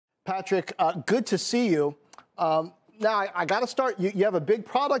Patrick, good to see you. Now, I got to start. You have a big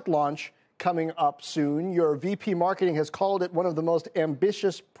product launch coming up soon. Your VP Marketing has called it one of the most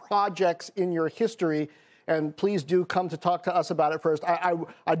ambitious projects in your history. And please do come to talk to us about it first.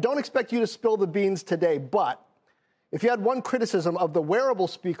 I don't expect you to spill the beans today, but if you had one criticism of the wearable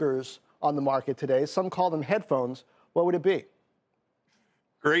speakers on the market today, some call them headphones, what would it be?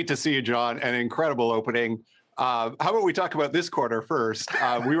 Great to see you, John. An incredible opening. How about we talk about this quarter first?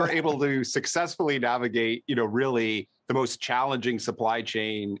 We were able to successfully navigate, really the most challenging supply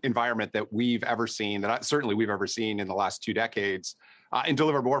chain environment that we've ever seen, that certainly we've ever seen in the last 2 decades, and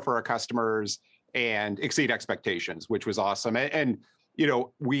deliver more for our customers and exceed expectations, which was awesome. And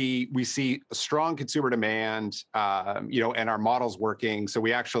we see strong consumer demand, and our model's working. So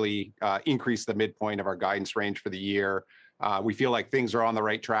we actually increased the midpoint of our guidance range for the year. We feel like things are on the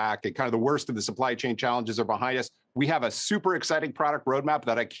right track and kind of the worst of the supply chain challenges are behind us. We have a super exciting product roadmap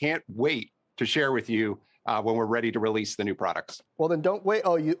that I can't wait to share with you when we're ready to release the new products. Well, then don't wait.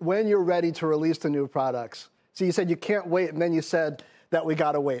 When you're ready to release the new products. So you said you can't wait, and then you said that we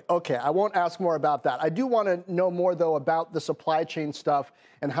got to wait. Okay, I won't ask more about that. I do want to know more, though, about the supply chain stuff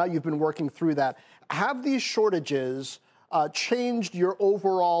and how you've been working through that. Have these shortages changed your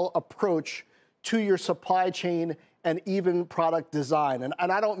overall approach to your supply chain and even product design? And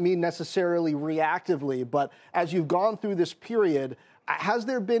I don't mean necessarily reactively, but as you've gone through this period, has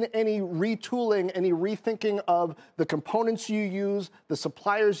there been any retooling, any rethinking of the components you use, the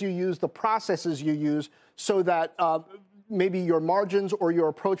suppliers you use, the processes you use, so that maybe your margins or your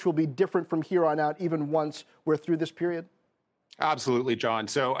approach will be different from here on out, even once we're through this period? Absolutely, John.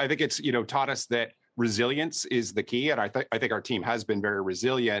 So I think it's, taught us that resilience is the key. And I think our team has been very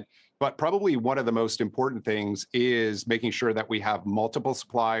resilient. But probably one of the most important things is making sure that we have multiple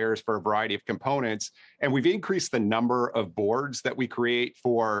suppliers for a variety of components. And we've increased the number of boards that we create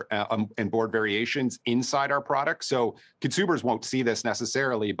for and board variations inside our products. So consumers won't see this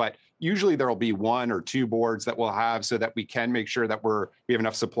necessarily, but usually there'll be 1 or 2 boards that we'll have so that we can make sure that we have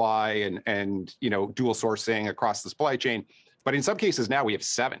enough supply and dual sourcing across the supply chain. But in some cases now we have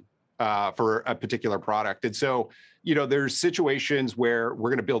 7. For a particular product. And so, there's situations where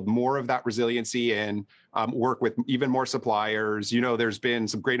we're going to build more of that resiliency and work with even more suppliers. There's been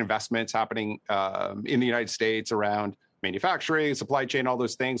some great investments happening in the United States around manufacturing, supply chain, all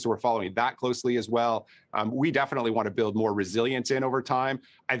those things. So we're following that closely as well. We definitely want to build more resilience in over time.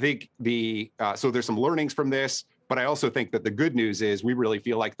 I think so there's some learnings from this. But I also think that the good news is we really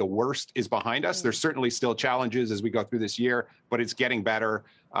feel like the worst is behind us. There's certainly still challenges as we go through this year, but it's getting better,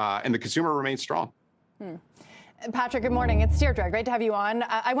 and the consumer remains strong. Patrick, good morning. It's Deirdre. Great to have you on.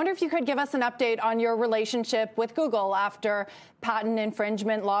 I wonder if you could give us an update on your relationship with Google after patent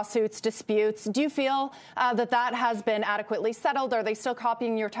infringement lawsuits, disputes. Do you feel that has been adequately settled? Are they still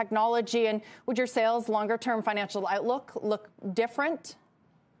copying your technology? And would your sales longer-term financial outlook look different?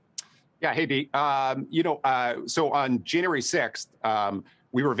 Yeah, hey, Dee. So on January 6th,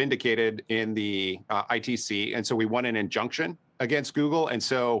 we were vindicated in the ITC, and so we won an injunction against Google. And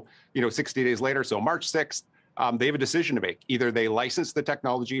so, 60 days later, so March 6th, they have a decision to make. Either they license the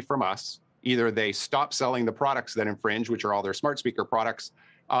technology from us, either they stop selling the products that infringe, which are all their smart speaker products,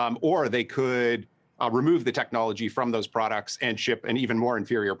 or they could remove the technology from those products and ship an even more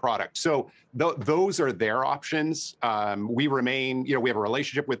inferior product. So those are their options. We remain, we have a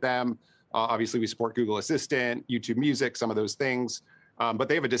relationship with them. Obviously, we support Google Assistant, YouTube Music, some of those things. But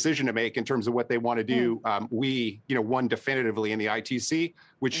they have a decision to make in terms of what they want to do. We, won definitively in the ITC,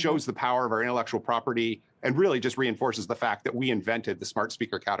 which shows the power of our intellectual property and really just reinforces the fact that we invented the smart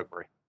speaker category.